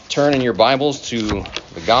turn in your Bibles to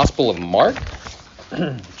the Gospel of Mark,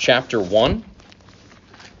 chapter 1.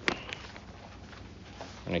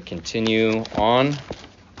 I'm going to continue on,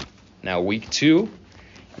 now week 2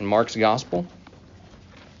 in Mark's Gospel.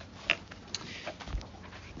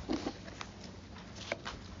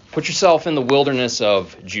 Put yourself in the wilderness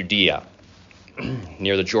of Judea,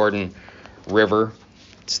 near the Jordan River.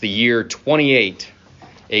 It's the year 28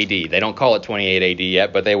 AD. They don't call it 28 AD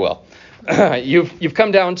yet, but they will. You've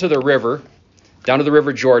come down to the river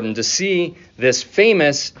Jordan, to see this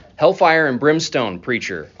famous hellfire and brimstone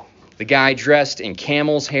preacher, the guy dressed in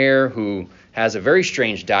camel's hair who has a very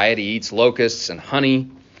strange diet. He eats locusts and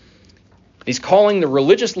honey. He's calling the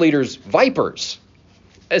religious leaders vipers,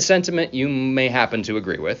 a sentiment you may happen to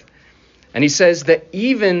agree with. And he says that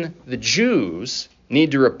even the Jews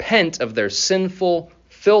need to repent of their sinful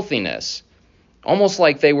filthiness, almost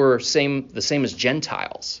like they were the same as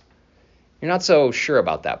Gentiles. You're not so sure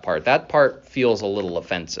about that part. That part feels a little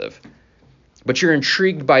offensive. But you're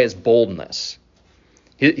intrigued by his boldness,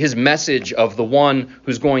 his message of the one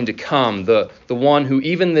who's going to come, the one who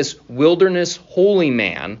even this wilderness holy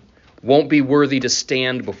man won't be worthy to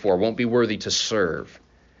stand before, won't be worthy to serve.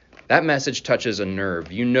 That message touches a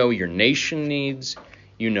nerve. You know your nation needs,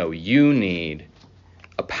 you know you need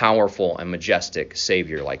a powerful and majestic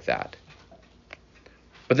Savior like that.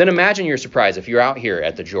 But then imagine your surprise if you're out here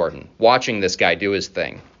at the Jordan, watching this guy do his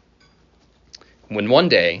thing. When one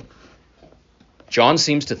day, John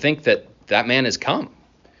seems to think that man has come.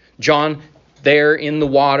 John, there in the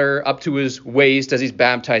water, up to his waist as he's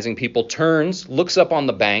baptizing people, turns, looks up on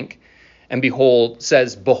the bank, and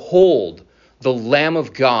says, "Behold, the Lamb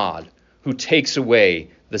of God who takes away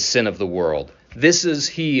the sin of the world. This is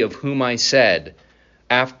he of whom I said,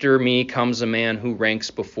 after me comes a man who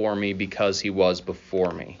ranks before me because he was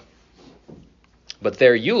before me." But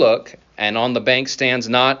there you look, and on the bank stands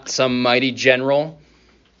not some mighty general,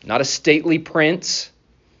 not a stately prince,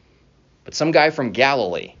 but some guy from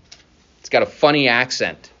Galilee. He's got a funny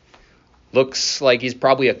accent. Looks like he's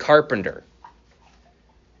probably a carpenter.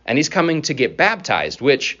 And he's coming to get baptized,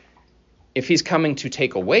 which, if he's coming to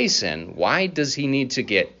take away sin, why does he need to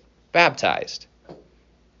get baptized?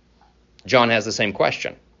 John has the same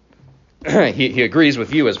question. He agrees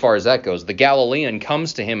with you as far as that goes. The Galilean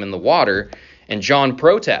comes to him in the water, and John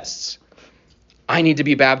protests. "I need to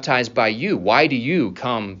be baptized by you. Why do you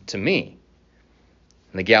come to me?"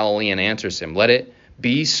 And the Galilean answers him, "Let it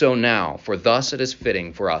be so now, for thus it is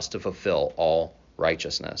fitting for us to fulfill all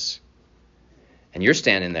righteousness." And you're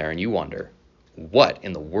standing there and you wonder, what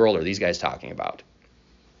in the world are these guys talking about?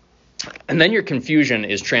 And then your confusion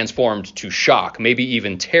is transformed to shock, maybe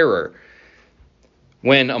even terror,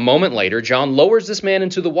 when a moment later, John lowers this man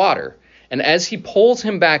into the water. And as he pulls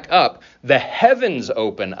him back up, the heavens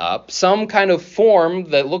open up. Some kind of form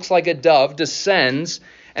that looks like a dove descends.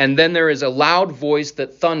 And then there is a loud voice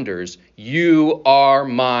that thunders, "You are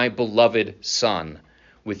my beloved Son.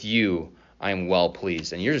 With you I am well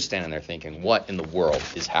pleased." And you're just standing there thinking, what in the world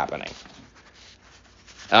is happening?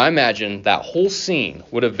 I imagine that whole scene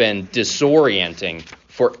would have been disorienting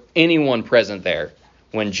for anyone present there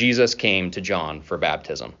when Jesus came to John for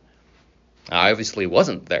baptism. I obviously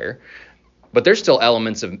wasn't there, but there's still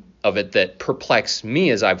elements of it that perplex me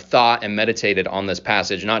as I've thought and meditated on this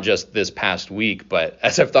passage, not just this past week, but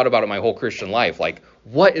as I've thought about it my whole Christian life. Like,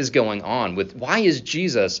 what is going on why is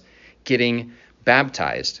Jesus getting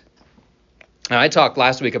baptized? Now, I talked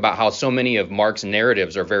last week about how so many of Mark's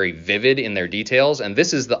narratives are very vivid in their details, and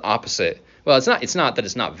this is the opposite. Well, it's not that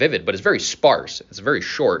it's not vivid, but it's very sparse. It's very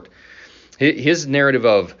short. His narrative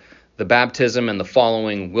of the baptism and the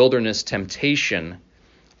following wilderness temptation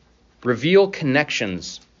reveal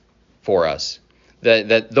connections for us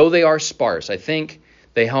that though they are sparse, I think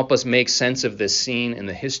they help us make sense of this scene in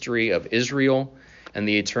the history of Israel and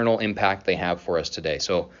the eternal impact they have for us today.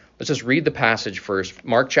 So let's just read the passage first.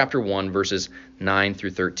 Mark chapter 1, verses 9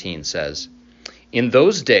 through 13 says, "In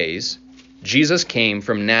those days, Jesus came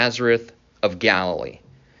from Nazareth of Galilee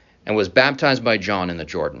and was baptized by John in the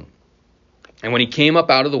Jordan. And when he came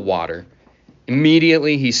up out of the water,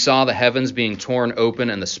 immediately he saw the heavens being torn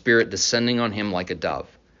open and the Spirit descending on him like a dove.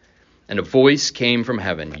 And a voice came from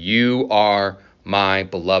heaven, 'You are my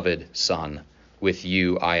beloved Son. With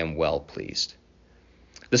you I am well pleased.'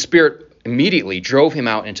 The Spirit immediately drove him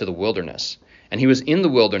out into the wilderness. And he was in the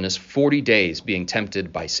wilderness 40 days being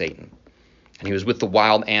tempted by Satan. And he was with the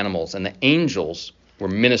wild animals, and the angels were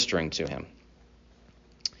ministering to him."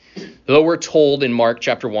 Though we're told in Mark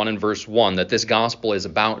chapter 1 and verse 1 that this gospel is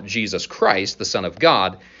about Jesus Christ, the Son of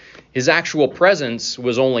God, His actual presence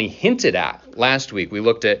was only hinted at last week. We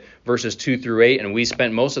looked at verses 2 through 8, and we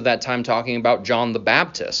spent most of that time talking about John the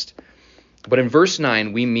Baptist. But in verse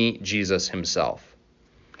 9, we meet Jesus himself.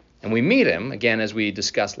 And we meet him, again, as we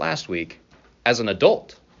discussed last week, as an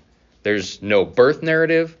adult. There's no birth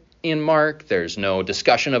narrative in Mark. There's no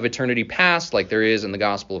discussion of eternity past like there is in the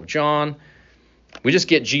Gospel of John. We just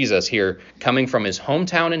get Jesus here coming from his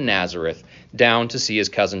hometown in Nazareth down to see his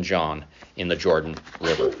cousin John in the Jordan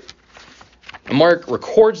River. And Mark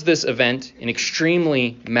records this event in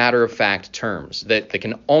extremely matter-of-fact terms that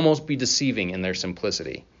can almost be deceiving in their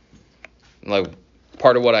simplicity. Like,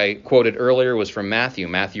 part of what I quoted earlier was from Matthew.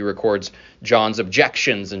 Matthew records John's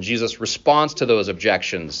objections and Jesus' response to those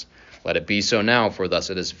objections. Let it be so now, for thus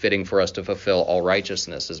it is fitting for us to fulfill all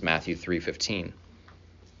righteousness, is Mathew 3:15.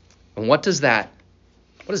 And what does that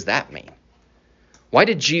mean? Why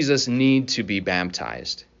did Jesus need to be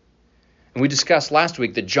baptized? And we discussed last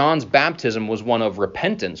week that John's baptism was one of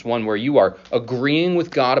repentance, one where you are agreeing with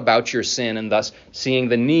God about your sin and thus seeing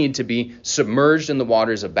the need to be submerged in the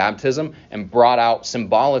waters of baptism and brought out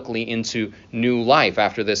symbolically into new life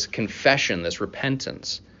after this confession, this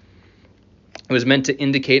repentance. It was meant to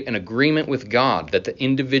indicate an agreement with God that the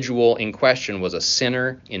individual in question was a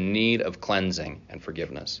sinner in need of cleansing and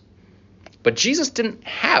forgiveness. But Jesus didn't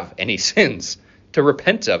have any sins to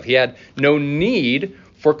repent of. He had no need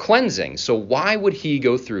for cleansing. So why would he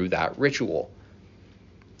go through that ritual?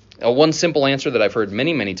 One simple answer that I've heard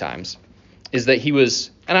many, many times is that he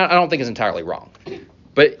was, and I don't think it's entirely wrong,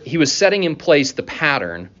 but he was setting in place the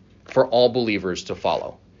pattern for all believers to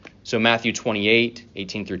follow. So Matthew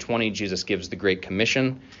 28:18 through 20, Jesus gives the Great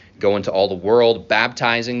Commission. Go into all the world,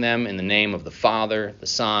 baptizing them in the name of the Father, the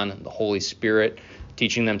Son, the Holy Spirit,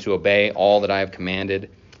 teaching them to obey all that I have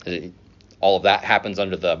commanded. All of that happens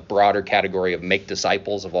under the broader category of make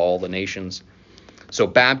disciples of all the nations. So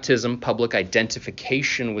baptism, public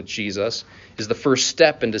identification with Jesus, is the first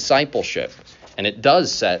step in discipleship. And it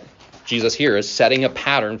does set, Jesus here is setting a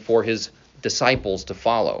pattern for his disciples to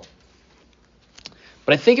follow.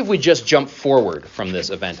 But I think if we just jump forward from this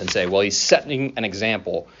event and say, well, he's setting an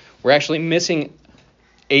example, we're actually missing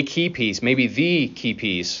a key piece, maybe the key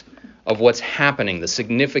piece of what's happening, the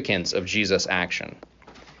significance of Jesus' action.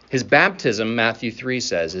 His baptism, Matthew 3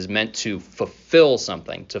 says, is meant to fulfill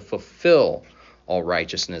something, to fulfill all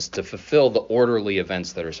righteousness, to fulfill the orderly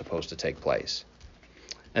events that are supposed to take place.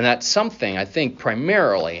 And that something, I think,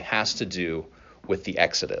 primarily has to do with the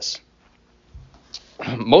Exodus.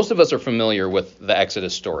 Most of us are familiar with the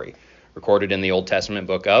Exodus story, recorded in the Old Testament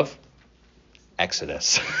book of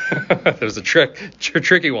Exodus. It was a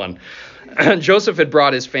tricky one. Joseph had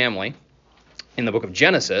brought his family in the book of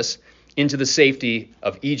Genesis into the safety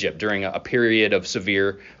of Egypt during a period of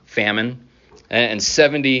severe famine. And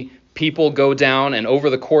 70 people go down, and over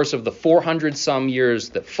the course of the 400-some years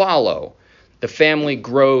that follow, the family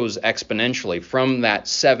grows exponentially from that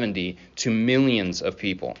 70 to millions of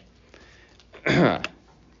people. But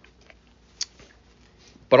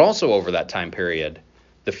also over that time period,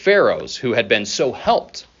 the pharaohs who had been so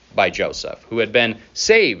helped by Joseph, who had been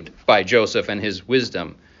saved by Joseph and his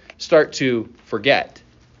wisdom, start to forget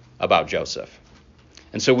about Joseph.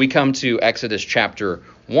 And so we come to Exodus chapter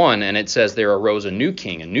 1, and it says there arose a new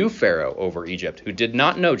king, a new pharaoh over Egypt, who did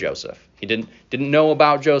not know Joseph. He didn't know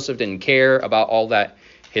about Joseph, didn't care about all that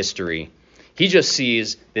history. He just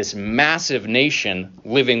sees this massive nation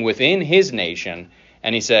living within his nation,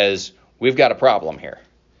 and he says, we've got a problem here.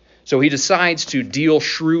 So he decides to deal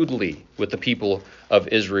shrewdly with the people of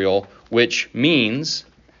Israel, which means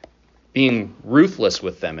being ruthless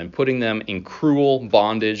with them and putting them in cruel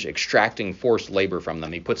bondage, extracting forced labor from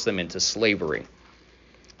them. He puts them into slavery.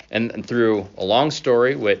 And through a long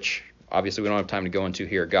story, which obviously we don't have time to go into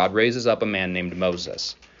here, God raises up a man named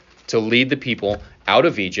Moses to lead the people out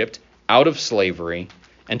of Egypt, out of slavery,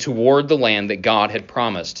 and toward the land that God had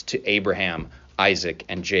promised to Abraham, Isaac,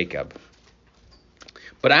 and Jacob.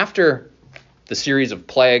 But after the series of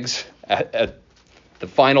plagues, at the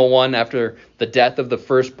final one, after the death of the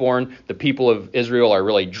firstborn, the people of Israel are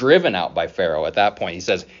really driven out by Pharaoh at that point. He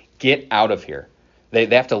says, get out of here. They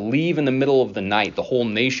have to leave in the middle of the night. The whole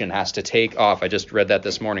nation has to take off. I just read that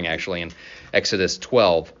this morning, actually, in Exodus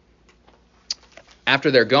 12. After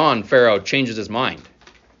they're gone, Pharaoh changes his mind.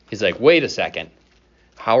 He's like, wait a second.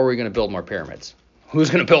 How are we going to build more pyramids? Who's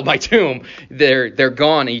going to build my tomb? They're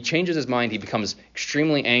gone. He changes his mind. He becomes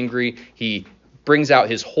extremely angry. He brings out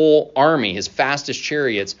his whole army, his fastest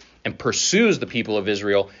chariots, and pursues the people of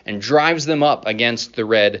Israel and drives them up against the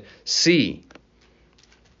Red Sea.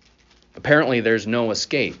 Apparently, there's no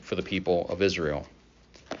escape for the people of Israel.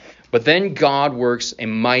 But then God works a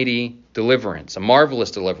mighty deliverance, a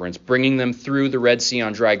marvelous deliverance, bringing them through the Red Sea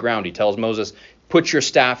on dry ground. He tells Moses, put your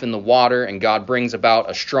staff in the water, and God brings about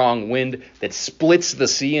a strong wind that splits the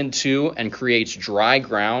sea in two and creates dry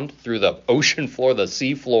ground through the ocean floor, the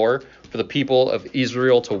sea floor, for the people of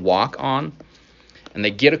Israel to walk on. And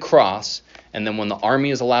they get across, and then when the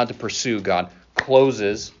army is allowed to pursue, God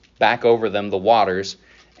closes back over them the waters,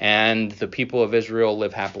 and the people of Israel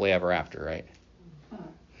live happily ever after, right?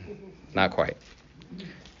 Not quite.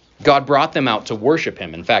 God brought them out to worship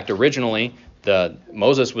him. In fact, originally,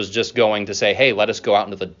 Moses was just going to say, hey, let us go out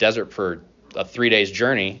into the desert for a 3 days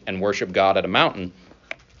journey and worship God at a mountain.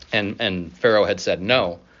 And Pharaoh had said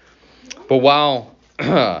no. But while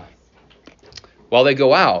they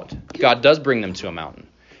go out, God does bring them to a mountain.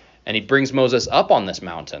 And he brings Moses up on this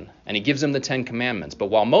mountain, and he gives him the 10 Commandments. But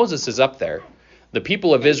while Moses is up there, the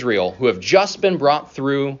people of Israel, who have just been brought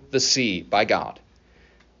through the sea by God,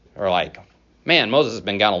 are like, man, Moses has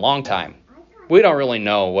been gone a long time. We don't really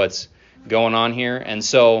know what's going on here. And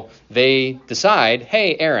so they decide,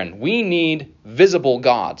 hey, Aaron, we need visible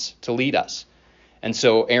gods to lead us. And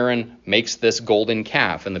so Aaron makes this golden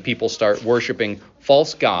calf, and the people start worshiping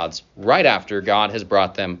false gods right after God has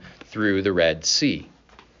brought them through the Red Sea.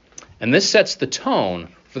 And this sets the tone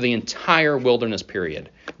for the entire wilderness period.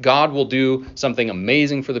 God will do something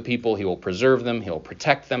amazing for the people. He will preserve them. He will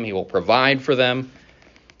protect them. He will provide for them.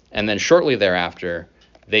 And then shortly thereafter,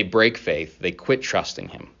 they break faith. They quit trusting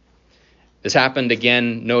him. This happened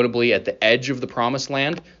again, notably at the edge of the promised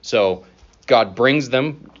land. So God brings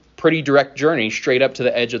them pretty direct journey straight up to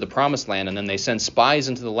the edge of the promised land, and then they send spies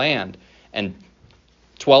into the land. And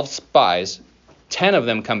 12 spies, 10 of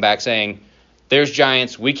them come back saying, there's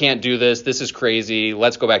giants, we can't do this, this is crazy,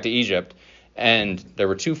 let's go back to Egypt. And there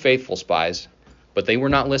were 2 faithful spies, but they were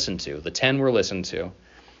not listened to. The 10 were listened to.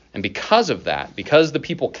 And because of that, because the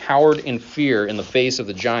people cowered in fear in the face of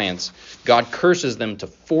the giants, God curses them to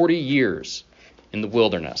 40 years in the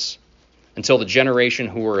wilderness until the generation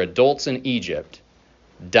who were adults in Egypt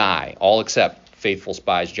die, all except faithful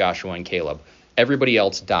spies Joshua and Caleb. Everybody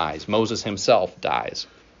else dies. Moses himself dies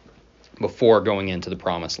before going into the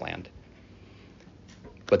promised land.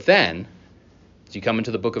 But then, as you come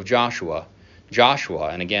into the book of Joshua,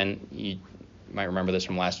 and again, you might remember this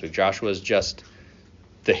from last week, Joshua is just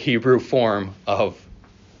the Hebrew form of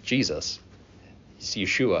Jesus. It's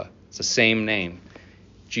Yeshua. It's the same name.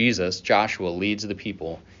 Jesus, Joshua, leads the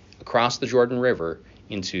people across the Jordan River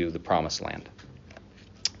into the promised land.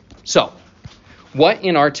 So, what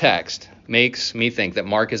in our text makes me think that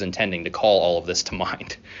Mark is intending to call all of this to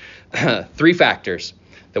mind? 3 factors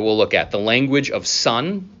that we'll look at: the language of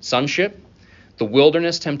sonship, the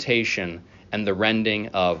wilderness temptation, and the rending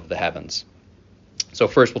of the heavens. So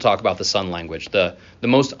first we'll talk about the son language. The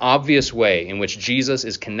most obvious way in which Jesus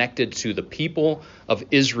is connected to the people of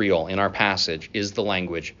Israel in our passage is the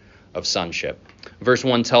language of sonship. Verse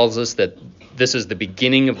 1 tells us that this is the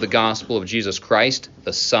beginning of the gospel of Jesus Christ,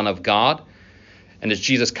 the Son of God. And as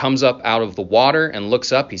Jesus comes up out of the water and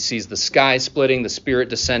looks up, he sees the sky splitting, the Spirit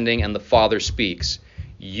descending, and the Father speaks,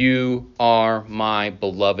 "You are my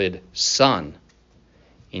beloved Son.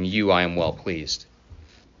 In you I am well pleased."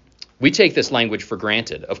 We take this language for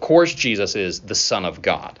granted. Of course, Jesus is the Son of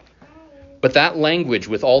God. But that language,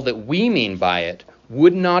 with all that we mean by it,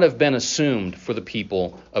 would not have been assumed for the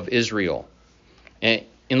people of Israel.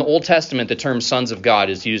 In the Old Testament, the term sons of God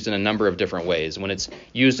is used in a number of different ways. When it's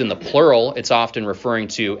used in the plural, it's often referring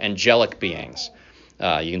to angelic beings.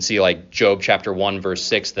 You can see like Job chapter 1, verse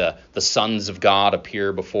 6, the sons of God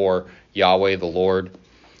appear before Yahweh the Lord.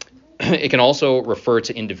 It can also refer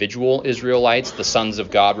to individual Israelites, the sons of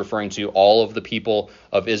God, referring to all of the people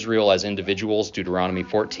of Israel as individuals. Deuteronomy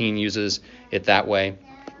 14 uses it that way.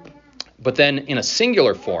 But then in a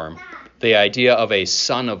singular form, the idea of a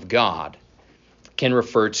son of God can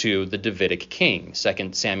refer to the Davidic king.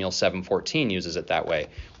 2 Samuel 7:14 uses it that way,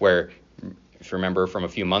 where, if you remember from a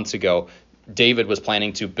few months ago, David was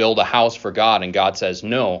planning to build a house for God, and God says,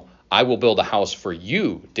 "No, I will build a house for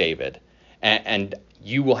you, David, and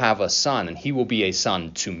you will have a son, and he will be a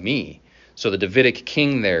son to me." So the Davidic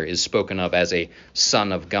king there is spoken of as a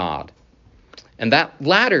son of God. And that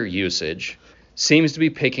latter usage seems to be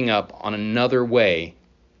picking up on another way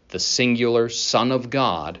the singular Son of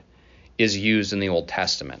God is used in the Old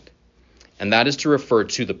Testament. And that is to refer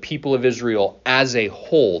to the people of Israel as a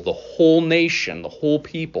whole, the whole nation, the whole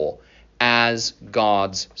people, as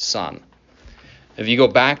God's son. If you go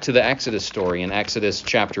back to the Exodus story in Exodus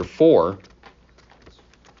chapter 4,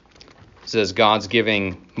 it says God's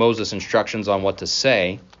giving Moses instructions on what to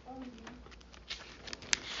say.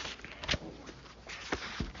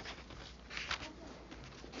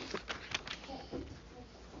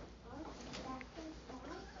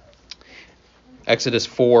 Exodus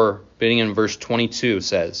 4, beginning in verse 22,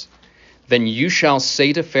 says, "Then you shall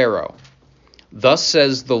say to Pharaoh, 'Thus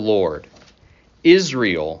says the Lord,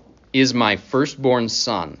 Israel is my firstborn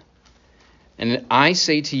son. And I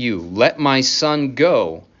say to you, let my son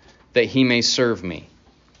go, that he may serve me.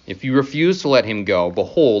 If you refuse to let him go,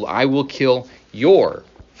 behold, I will kill your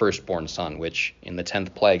firstborn son,'" which in the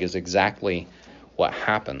 10th plague is exactly what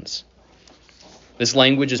happens. This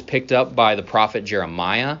language is picked up by the prophet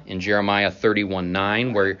Jeremiah in Jeremiah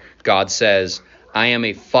 31:9, where God says, "I am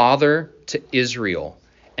a father to Israel,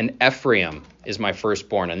 and Ephraim is my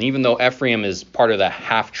firstborn." And even though Ephraim is part of the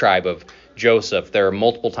half-tribe of Joseph, there are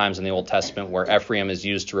multiple times in the Old Testament where Ephraim is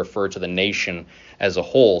used to refer to the nation as a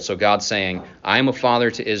whole. So God's saying, "I am a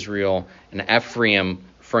father to Israel, and Ephraim,"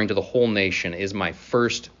 referring to the whole nation, "is my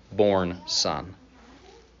firstborn son."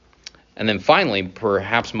 And then finally,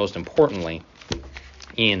 perhaps most importantly,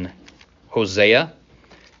 in Hosea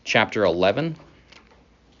chapter 11,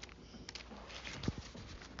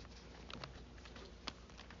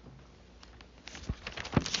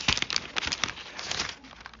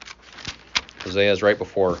 Hosea is right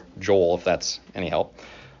before Joel, if that's any help.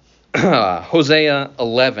 Hosea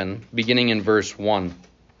 11, beginning in verse 1,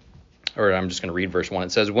 or I'm just going to read verse 1.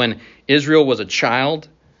 It says, "When Israel was a child,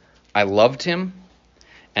 I loved him,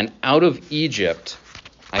 and out of Egypt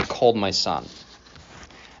I called my son."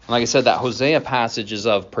 And like I said, that Hosea passage is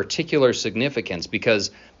of particular significance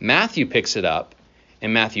because Matthew picks it up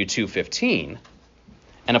in Mathew 2:15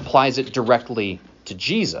 and applies it directly to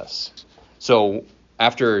Jesus. So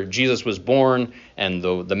after Jesus was born and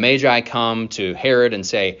the Magi come to Herod and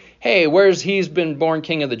say, "Hey, he's been born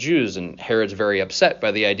king of the Jews?" And Herod's very upset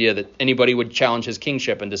by the idea that anybody would challenge his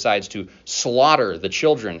kingship and decides to slaughter the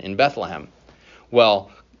children in Bethlehem.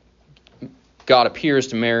 Well, God appears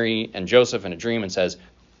to Mary and Joseph in a dream and says,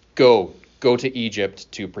 go to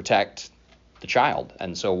Egypt to protect the child.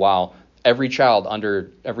 And so while every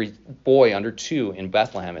boy under 2 in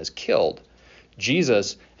Bethlehem is killed,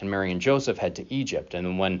 Jesus and Mary and Joseph head to Egypt.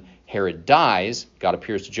 And when Herod dies, God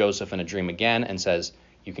appears to Joseph in a dream again and says,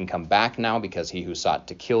 "You can come back now because he who sought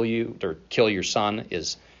to kill you or kill your son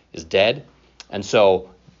is dead." And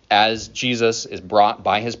so as Jesus is brought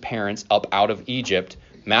by his parents up out of Egypt,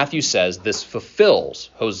 Matthew says this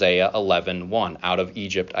fulfills Hosea 11:1. "Out of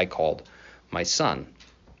Egypt I called my son."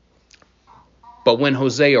 But when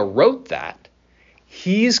Hosea wrote that,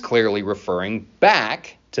 he's clearly referring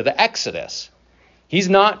back to the Exodus. He's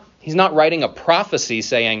not writing a prophecy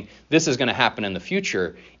saying this is going to happen in the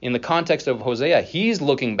future. In the context of Hosea, he's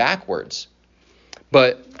looking backwards.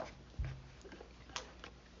 But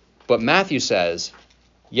Matthew says,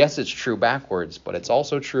 yes, it's true backwards, but it's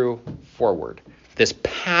also true forward. This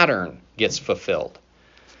pattern gets fulfilled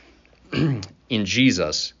in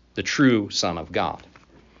Jesus, the true Son of God.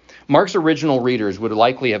 Mark's original readers would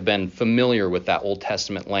likely have been familiar with that Old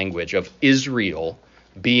Testament language of Israel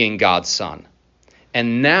being God's son.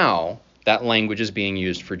 And now that language is being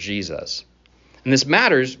used for Jesus. And this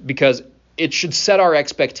matters because it should set our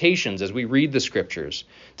expectations as we read the scriptures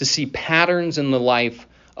to see patterns in the life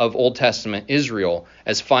of Old Testament Israel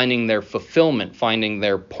as finding their fulfillment, finding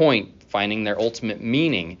their point, finding their ultimate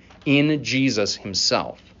meaning in Jesus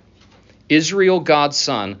himself. Israel, God's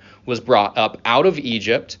son, was brought up out of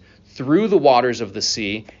Egypt through the waters of the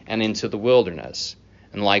sea and into the wilderness.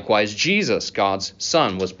 And likewise, Jesus, God's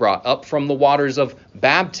son, was brought up from the waters of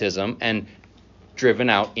baptism and driven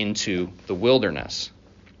out into the wilderness.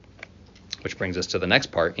 Which brings us to the next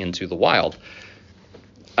part, into the wild.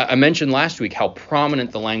 I mentioned last week how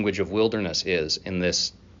prominent the language of wilderness is in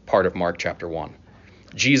this part of Mark chapter 1.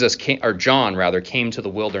 John came to the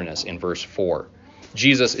wilderness in verse 4.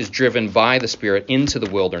 Jesus is driven by the Spirit into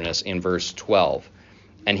the wilderness in verse 12.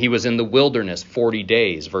 And he was in the wilderness 40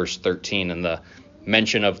 days, verse 13. And the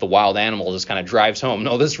mention of the wild animals just kind of drives home.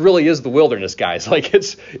 No, this really is the wilderness, guys. Like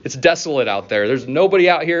it's desolate out there. There's nobody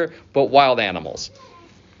out here but wild animals.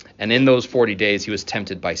 And in those 40 days, he was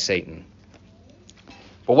tempted by Satan.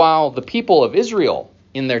 But while the people of Israel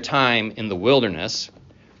in their time in the wilderness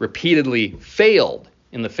repeatedly failed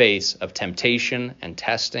in the face of temptation and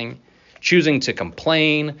testing, choosing to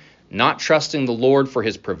complain, not trusting the Lord for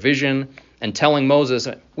his provision, and telling Moses,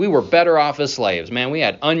 we were better off as slaves. Man, we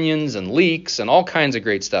had onions and leeks and all kinds of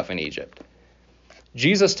great stuff in Egypt.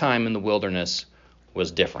 Jesus' time in the wilderness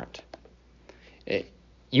was different.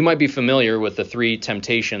 You might be familiar with the 3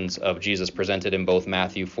 temptations of Jesus presented in both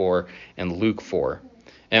Matthew 4 and Luke 4.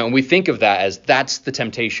 And we think of that as that's the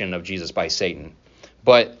temptation of Jesus by Satan.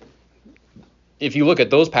 But if you look at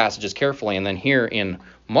those passages carefully and then here in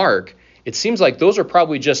Mark, it seems like those are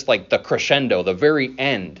probably just like the crescendo, the very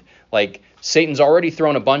end. Like Satan's already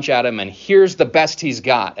thrown a bunch at him, and here's the best he's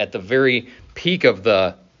got at the very peak of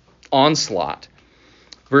the onslaught.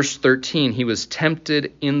 Verse 13, he was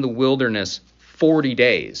tempted in the wilderness 40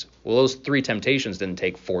 days. Well, those 3 temptations didn't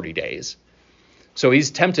take 40 days. So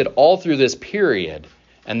he's tempted all through this period.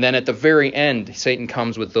 And then at the very end, Satan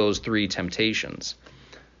comes with those 3 temptations.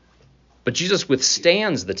 But Jesus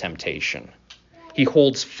withstands the temptation. He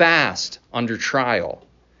holds fast under trial.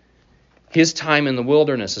 His time in the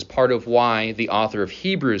wilderness is part of why the author of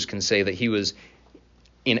Hebrews can say that he was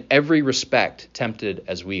in every respect tempted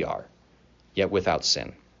as we are, yet without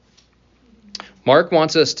sin. Mark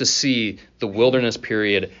wants us to see the wilderness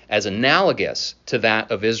period as analogous to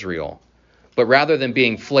that of Israel. But rather than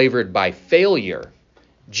being flavored by failure,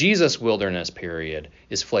 Jesus' wilderness period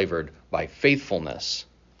is flavored by faithfulness,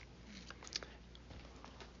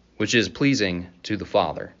 which is pleasing to the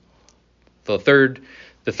Father. The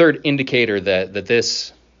third indicator that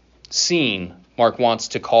this scene, Mark wants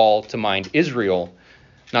to call to mind Israel,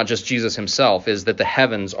 not just Jesus himself, is that the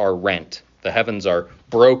heavens are rent. The heavens are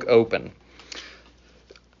broke open.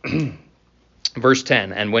 Verse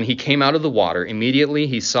 10, and when he came out of the water, immediately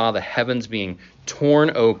he saw the heavens being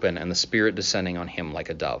torn open and the Spirit descending on him like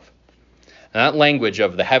a dove. And that language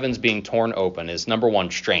of the heavens being torn open is, number one,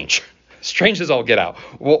 strange. Strange as all get out.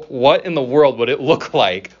 What in the world would it look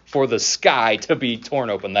like for the sky to be torn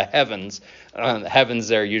open? The heavens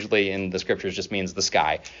there usually in the scriptures just means the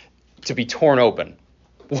sky, to be torn open.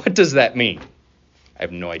 What does that mean? I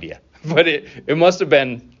have no idea. But it must have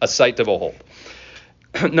been a sight to behold.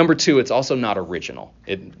 Number two, it's also not original.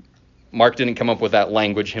 Mark didn't come up with that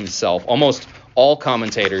language himself. Almost all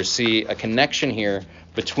commentators see a connection here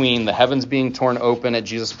between the heavens being torn open at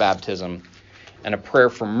Jesus' baptism and a prayer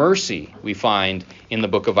for mercy we find in the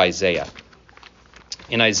book of Isaiah.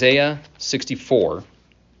 In Isaiah 64,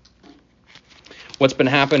 what's been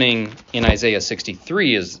happening in Isaiah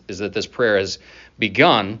 63 is that this prayer has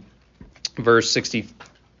begun. Verse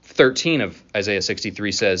 13 of Isaiah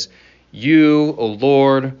 63 says, "You, O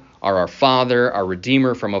Lord, are our Father, our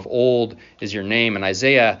Redeemer from of old is your name." And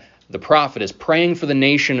Isaiah, the prophet, is praying for the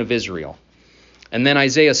nation of Israel. And then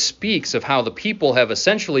Isaiah speaks of how the people have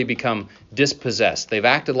essentially become dispossessed. They've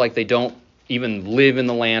acted like they don't even live in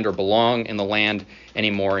the land or belong in the land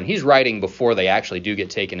anymore. And he's writing before they actually do get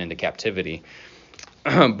taken into captivity.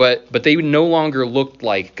 But they no longer looked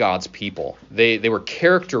like God's people. They were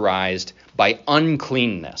characterized by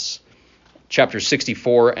uncleanness. Chapter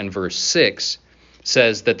 64 and verse 6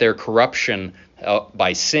 says that their corruption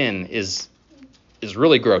by sin is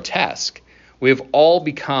really grotesque. We have all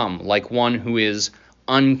become like one who is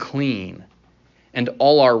unclean, and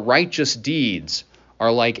all our righteous deeds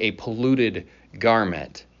are like a polluted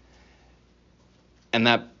garment. And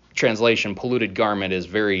that translation, polluted garment, is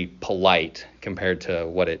very polite compared to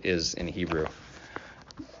what it is in Hebrew.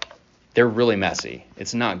 They're really messy.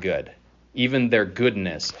 It's not good. Even their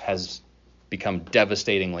goodness has become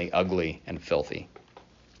devastatingly ugly and filthy.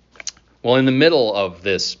 Well, in the middle of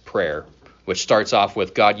this prayer, which starts off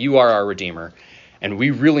with, "God, you are our Redeemer, and we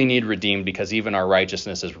really need redeemed because even our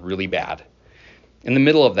righteousness is really bad." In the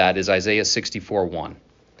middle of that is Isaiah 64:1.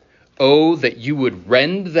 "Oh, that you would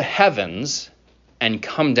rend the heavens and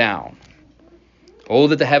come down. Oh,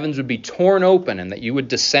 that the heavens would be torn open and that you would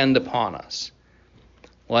descend upon us."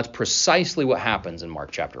 Well, that's precisely what happens in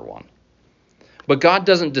Mark chapter 1. But God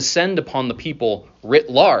doesn't descend upon the people writ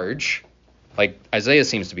large, like Isaiah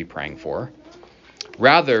seems to be praying for.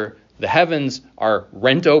 Rather, the heavens are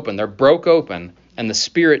rent open, they're broke open, and the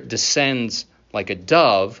Spirit descends like a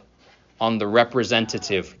dove on the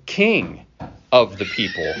representative king of the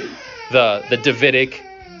people, the Davidic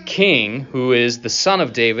king who is the son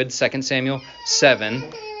of David, 2 Samuel 7,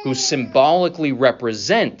 who symbolically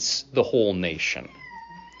represents the whole nation.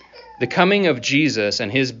 The coming of Jesus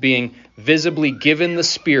and his being visibly given the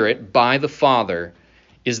Spirit by the Father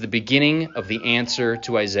is the beginning of the answer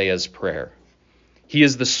to Isaiah's prayer. He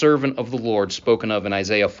is the servant of the Lord spoken of in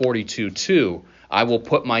Isaiah 42:2. "I will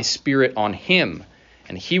put my Spirit on him,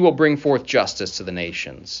 and he will bring forth justice to the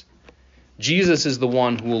nations." Jesus is the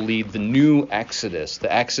one who will lead the new exodus,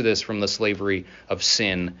 the exodus from the slavery of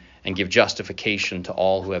sin, and give justification to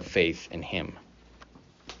all who have faith in him.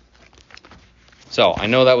 So I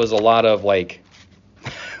know that was a lot of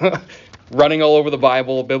running all over the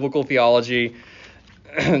Bible, biblical theology.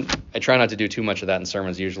 I try not to do too much of that in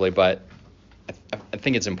sermons usually, but I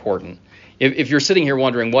think it's important. If you're sitting here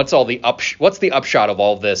wondering what's the upshot of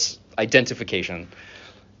all this identification,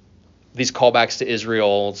 these callbacks to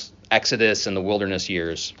Israel's Exodus and the wilderness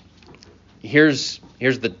years, here's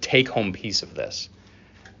the take-home piece of this.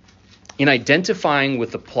 In identifying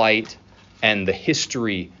with the plight and the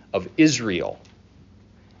history of Israel.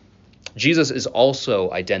 Jesus is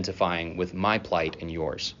also identifying with my plight and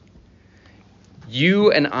yours.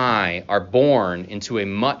 You and I are born into a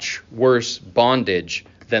much worse bondage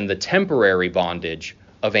than the temporary bondage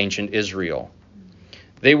of ancient Israel.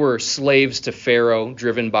 They were slaves to Pharaoh,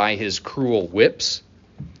 driven by his cruel whips.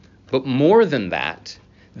 But more than that,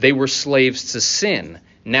 they were slaves to sin,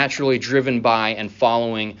 naturally driven by and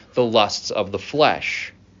following the lusts of the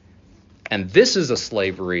flesh. And this is a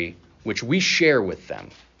slavery which we share with them,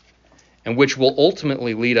 and which will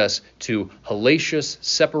ultimately lead us to hellacious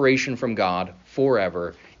separation from God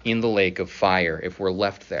forever in the lake of fire if we're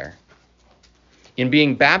left there. In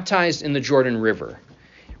being baptized in the Jordan River,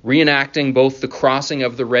 reenacting both the crossing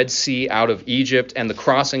of the Red Sea out of Egypt and the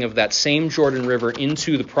crossing of that same Jordan River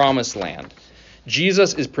into the Promised Land,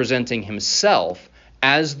 Jesus is presenting himself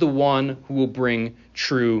as the one who will bring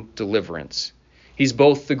true deliverance. He's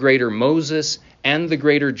both the greater Moses and the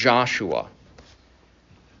greater Joshua.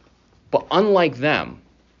 But unlike them,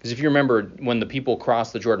 because if you remember when the people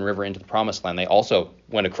crossed the Jordan River into the Promised Land, they also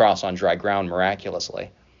went across on dry ground miraculously.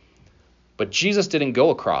 But Jesus didn't go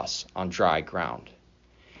across on dry ground.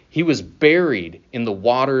 He was buried in the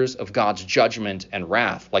waters of God's judgment and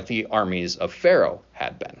wrath, like the armies of Pharaoh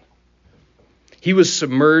had been. He was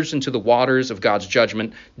submerged into the waters of God's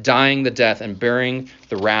judgment, dying the death and bearing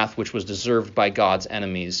the wrath which was deserved by God's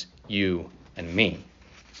enemies, you and me.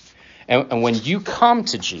 And when you come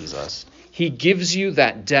to Jesus, he gives you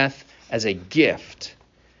that death as a gift.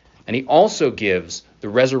 And he also gives the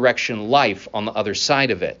resurrection life on the other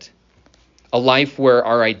side of it. A life where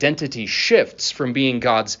our identity shifts from being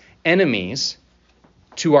God's enemies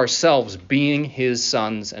to ourselves being his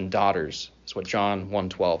sons and daughters. That's what John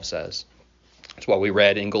 1:12 says. That's what we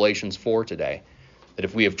read in Galatians 4 today. That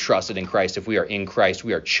if we have trusted in Christ, if we are in Christ,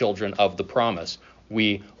 we are children of the promise.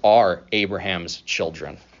 We are Abraham's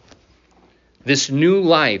children. This new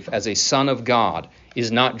life as a son of God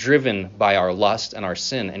is not driven by our lust and our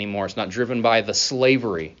sin anymore. It's not driven by the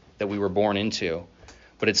slavery that we were born into,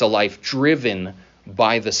 but it's a life driven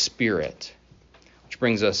by the Spirit. Which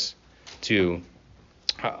brings us to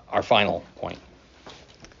our final point.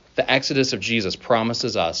 The exodus of Jesus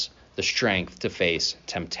promises us the strength to face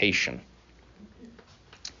temptation.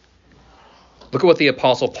 Look at what the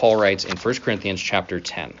Apostle Paul writes in 1 Corinthians chapter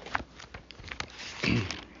 10.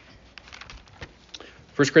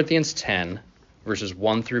 1 Corinthians 10, verses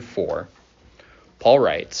 1 through 4, Paul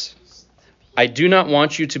writes, I do not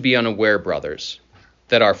want you to be unaware, brothers,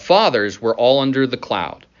 that our fathers were all under the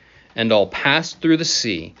cloud, and all passed through the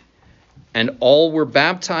sea, and all were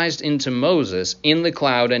baptized into Moses in the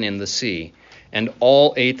cloud and in the sea, and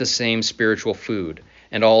all ate the same spiritual food,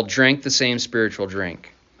 and all drank the same spiritual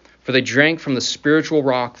drink. For they drank from the spiritual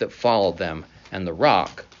rock that followed them, and the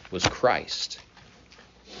rock was Christ.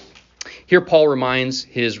 Here Paul reminds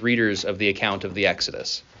his readers of the account of the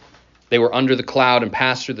Exodus. They were under the cloud and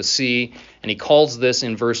passed through the sea, and he calls this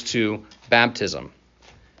in verse 2, baptism.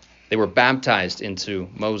 They were baptized into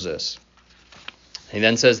Moses. He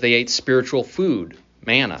then says they ate spiritual food,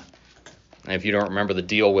 manna. And if you don't remember the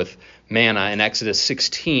deal with manna in Exodus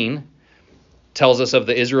 16, tells us of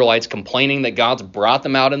the Israelites complaining that God's brought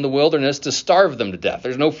them out in the wilderness to starve them to death.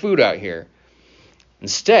 There's no food out here.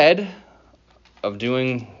 Instead of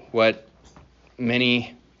doing what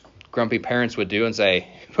many grumpy parents would do and say,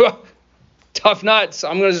 tough nuts,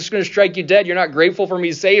 I'm just going to strike you dead. You're not grateful for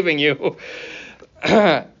me saving you.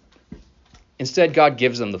 Instead, God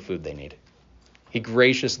gives them the food they need. He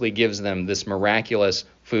graciously gives them this miraculous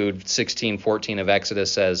food. 16:14 of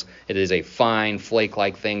Exodus says it is a fine,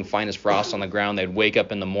 flake-like thing, fine as frost on the ground. They'd wake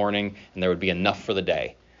up in the morning and there would be enough for the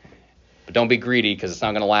day. But don't be greedy because it's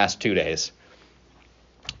not going to last 2 days.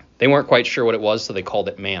 They weren't quite sure what it was, so they called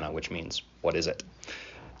it manna, which means, what is it?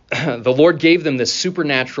 The Lord gave them this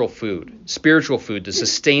supernatural food, spiritual food, to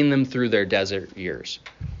sustain them through their desert years.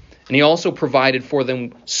 And he also provided for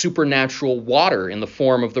them supernatural water in the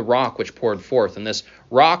form of the rock which poured forth. And this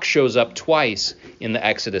rock shows up twice in the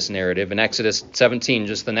Exodus narrative. In Exodus 17,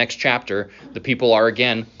 just the next chapter, the people are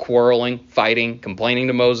again quarreling, fighting, complaining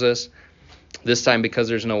to Moses, this time because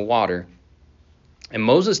there's no water. And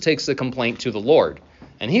Moses takes the complaint to the Lord.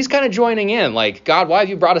 And he's kind of joining in, like, God, why have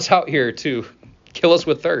you brought us out here to kill us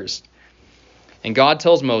with thirst? And God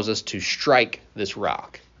tells Moses to strike this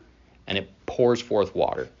rock, and it pours forth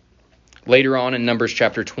water. Later on in Numbers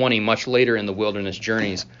chapter 20, much later in the wilderness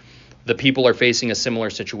journeys, the people are facing a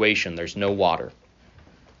similar situation. There's no water.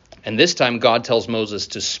 And this time God tells Moses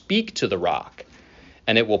to speak to the rock,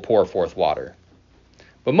 and it will pour forth water.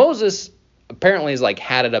 But Moses apparently has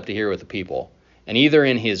had it up to here with the people. And either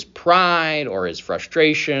in his pride or his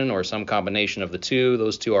frustration or some combination of the two,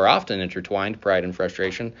 those two are often intertwined, pride and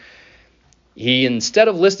frustration, he, instead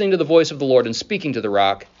of listening to the voice of the Lord and speaking to the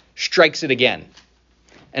rock, strikes it again.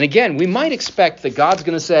 And again, we might expect that God's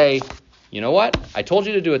going to say, you know what? I told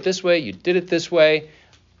you to do it this way. You did it this way.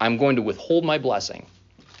 I'm going to withhold my blessing.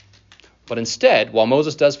 But instead, while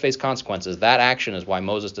Moses does face consequences, that action is why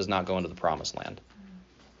Moses does not go into the promised land.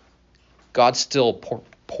 God still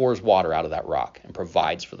pours water out of that rock and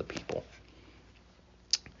provides for the people.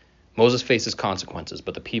 Moses faces consequences,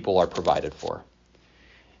 but the people are provided for.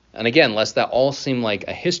 And again, lest that all seem like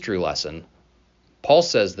a history lesson, Paul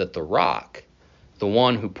says that the rock, the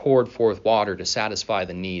one who poured forth water to satisfy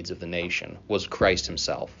the needs of the nation, was Christ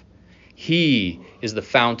himself. He is the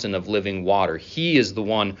fountain of living water. He is the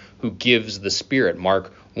one who gives the Spirit.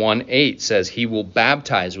 Mark 1:8 says he will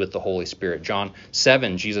baptize with the Holy Spirit. John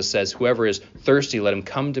 7, Jesus says, whoever is thirsty, let him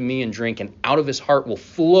come to me and drink, and out of his heart will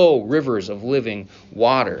flow rivers of living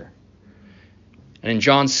water. And in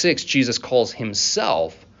John 6, Jesus calls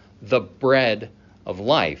himself the bread of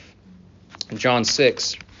life. In John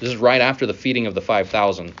 6, this is right after the feeding of the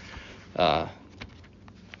 5,000.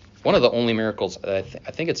 One of the only miracles, I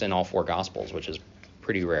think it's in all four Gospels, which is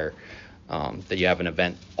pretty rare, that you have an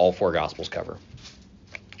event all four Gospels cover,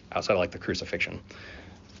 outside of like the crucifixion.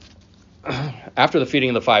 After the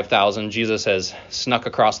feeding of the 5,000, Jesus has snuck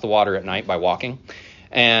across the water at night by walking,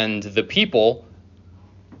 and the people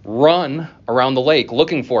run around the lake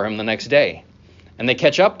looking for him the next day. And they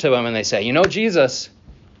catch up to him and they say, you know, Jesus,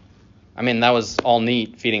 I mean, that was all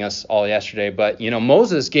neat feeding us all yesterday, but, you know,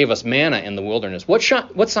 Moses gave us manna in the wilderness. What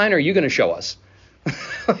sign are you going to show us?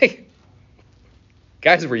 Like,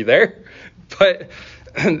 guys, were you there? But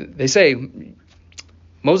they say,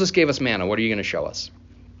 Moses gave us manna. What are you going to show us?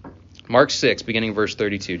 Mark 6, beginning verse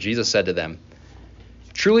 32, Jesus said to them,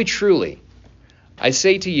 truly, truly, I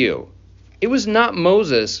say to you, it was not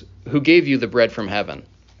Moses who gave you the bread from heaven,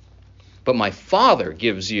 but my Father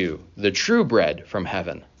gives you the true bread from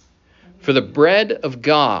heaven. For the bread of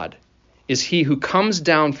God is he who comes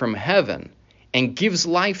down from heaven and gives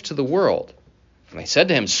life to the world. And they said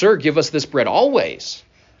to him, Sir, give us this bread always.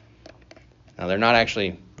 Now, they're not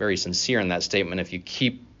actually very sincere in that statement if you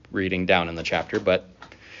keep reading down in the chapter, but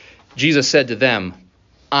Jesus said to them,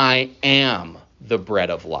 I am the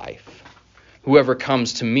bread of life. Whoever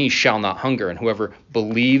comes to me shall not hunger, and whoever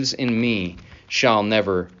believes in me shall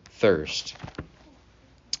never thirst.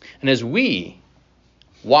 And as we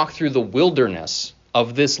walk through the wilderness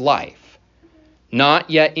of this life,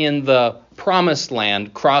 not yet in the promised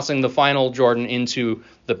land, crossing the final Jordan into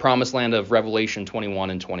the promised land of Revelation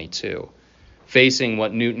 21 and 22, facing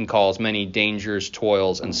what Newton calls many dangers,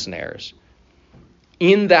 toils, and snares.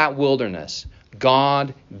 In that wilderness,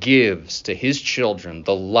 God gives to his children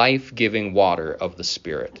the life-giving water of the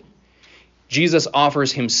Spirit. Jesus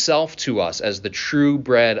offers himself to us as the true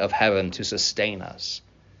bread of heaven to sustain us.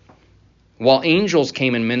 While angels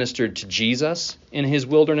came and ministered to Jesus in his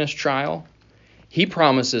wilderness trial, he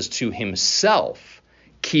promises to himself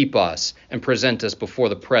keep us and present us before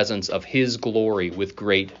the presence of his glory with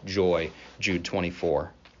great joy. Jude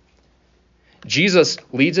 24. Jesus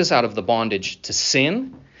leads us out of the bondage to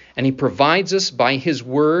sin, and he provides us by his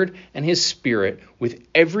word and his Spirit with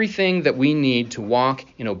everything that we need to walk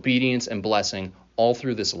in obedience and blessing all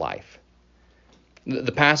through this life.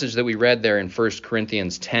 The passage that we read there in 1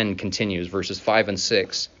 Corinthians 10 continues, verses 5 and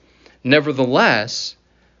 6. Nevertheless,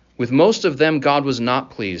 with most of them God was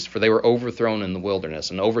not pleased, for they were overthrown in the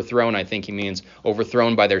wilderness. And overthrown, I think he means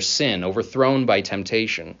overthrown by their sin, overthrown by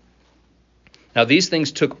temptation. Now these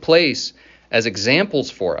things took place as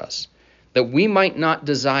examples for us, that we might not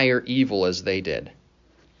desire evil as they did.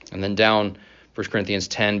 And then down 1 Corinthians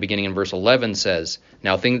 10, beginning in verse 11, says,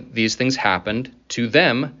 Now these things happened to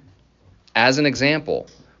them as an example,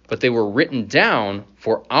 but they were written down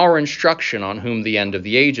for our instruction, on whom the end of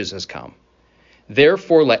the ages has come.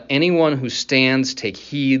 Therefore let anyone who stands take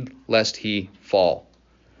heed lest he fall.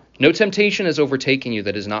 No temptation has overtaken you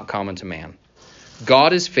that is not common to man.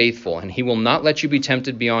 God is faithful, and he will not let you be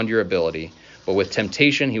tempted beyond your ability, but with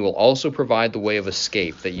temptation he will also provide the way of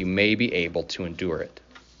escape, that you may be able to endure it.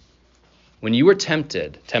 When you are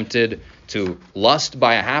tempted to lust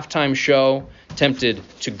by a halftime show, tempted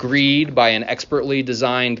to greed by an expertly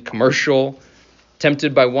designed commercial,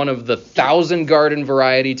 tempted by one of the 1,000 garden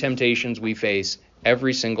variety temptations we face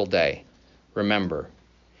every single day, remember,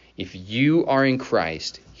 if you are in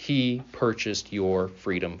Christ, he purchased your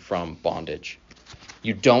freedom from bondage.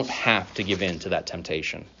 You don't have to give in to that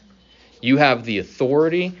temptation. You have the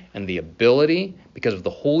authority and the ability, because of the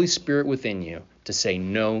Holy Spirit within you, to say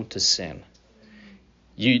no to sin.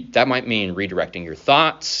 That might mean redirecting your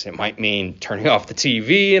thoughts. It might mean turning off the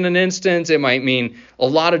TV in an instant. It might mean a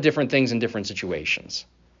lot of different things in different situations.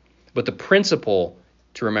 But the principle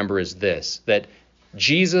to remember is this, that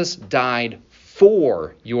Jesus died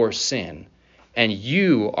for your sin, and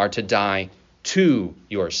you are to die to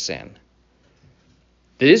your sin.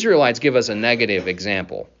 The Israelites give us a negative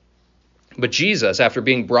example. But Jesus, after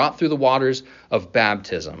being brought through the waters of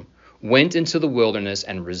baptism, went into the wilderness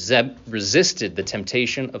and resisted the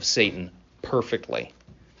temptation of Satan perfectly.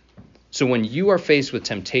 So when you are faced with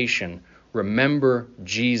temptation, remember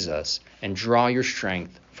Jesus and draw your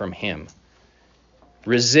strength from him.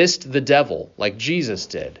 Resist the devil like Jesus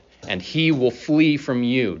did, and he will flee from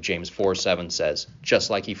you, James 4:7 says, just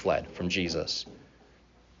like he fled from Jesus.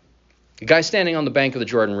 The guy standing on the bank of the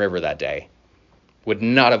Jordan River that day would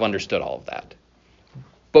not have understood all of that.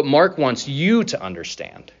 But Mark wants you to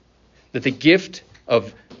understand that the gift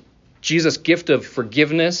of Jesus' gift of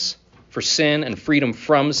forgiveness for sin and freedom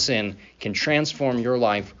from sin can transform your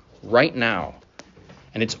life right now.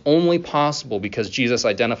 And it's only possible because Jesus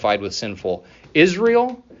identified with sinful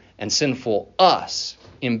Israel and sinful us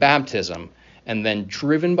in baptism, and then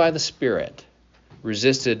driven by the Spirit,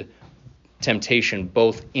 resisted temptation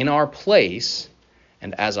both in our place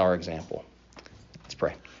and as our example. Let's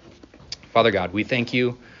pray. Father God, we thank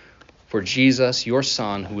you for Jesus, your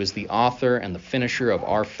Son, who is the author and the finisher of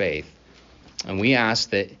our faith. And we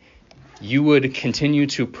ask that you would continue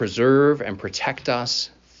to preserve and protect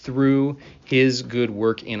us through his good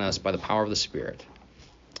work in us by the power of the Spirit.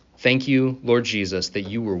 Thank you, Lord Jesus, that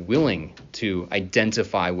you were willing to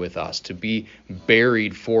identify with us, to be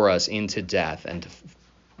buried for us into death, and to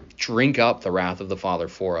drink up the wrath of the Father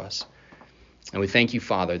for us. And we thank you,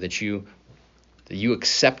 Father, that you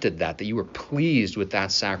accepted that you were pleased with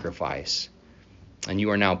that sacrifice, and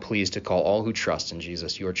you are now pleased to call all who trust in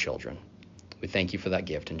Jesus your children. We thank you for that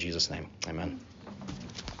gift in Jesus' name. Amen.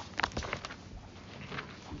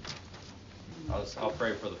 I'll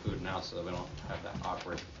pray for the food now so that we don't have that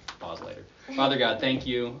awkward pause later. Father God, thank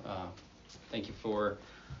you. Thank you for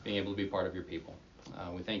being able to be part of your people.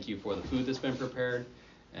 We thank you for the food that's been prepared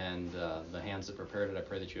and the hands that prepared it. I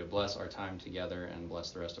pray that you would bless our time together and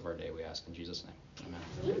bless the rest of our day. We ask in Jesus' name.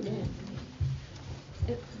 Amen.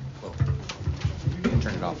 Well, you can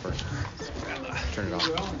turn it off first. Turn it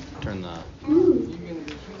off. Turn the...